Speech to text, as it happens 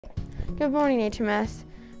Good morning, HMS.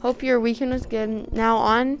 Hope your weekend was good. Now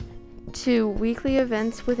on to weekly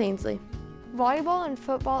events with Ainsley. Volleyball and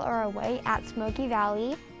football are away at Smoky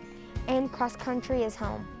Valley, and cross country is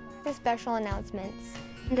home. The special announcements.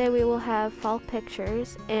 Monday we will have fall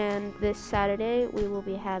pictures, and this Saturday we will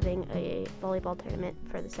be having a volleyball tournament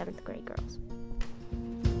for the 7th grade girls.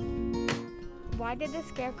 Why did the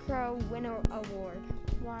Scarecrow win an award?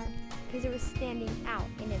 Why? Because it was standing out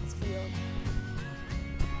in its field.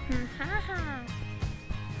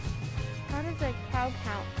 How does a cow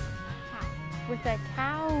count? With a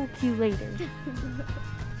calculator. Now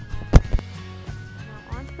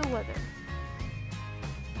on to the weather.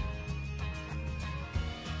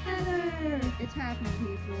 It's happening,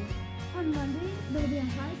 people. On Monday, there will be a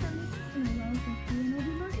high 76 and a low 50, and it will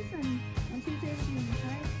be mostly sunny. On Tuesday, it will be a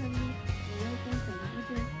high 70 and a low 47,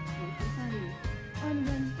 which is mostly sunny. On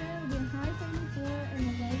Wednesday, it will be a high 74 and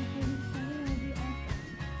a low 47, and it will be all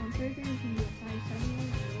sunny. On Thursday, it's going to be a high 71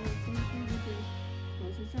 and a low 23,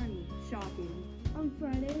 which is mostly sunny. Shocking. On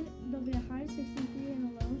Friday, there will be a high 63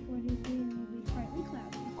 and a low 43, and it will be partly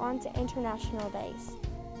cloudy. On to international days.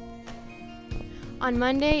 On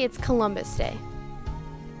Monday, it's Columbus Day.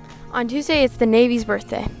 On Tuesday, it's the Navy's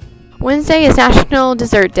birthday. Wednesday is National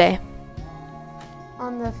Dessert Day.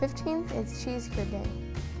 On the 15th, it's Cheese Curd Day.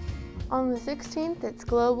 On the 16th, it's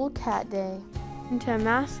Global Cat Day. And to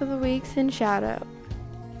Mask of the Weeks and shout out.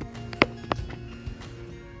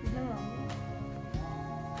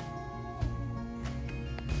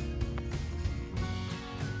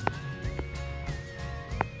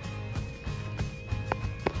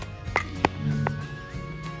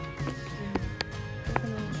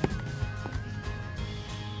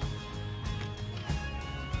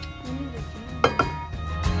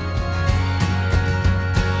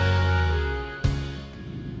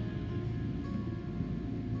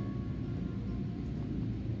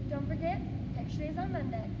 Don't forget, picture days on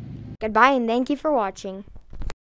Monday. Goodbye and thank you for watching.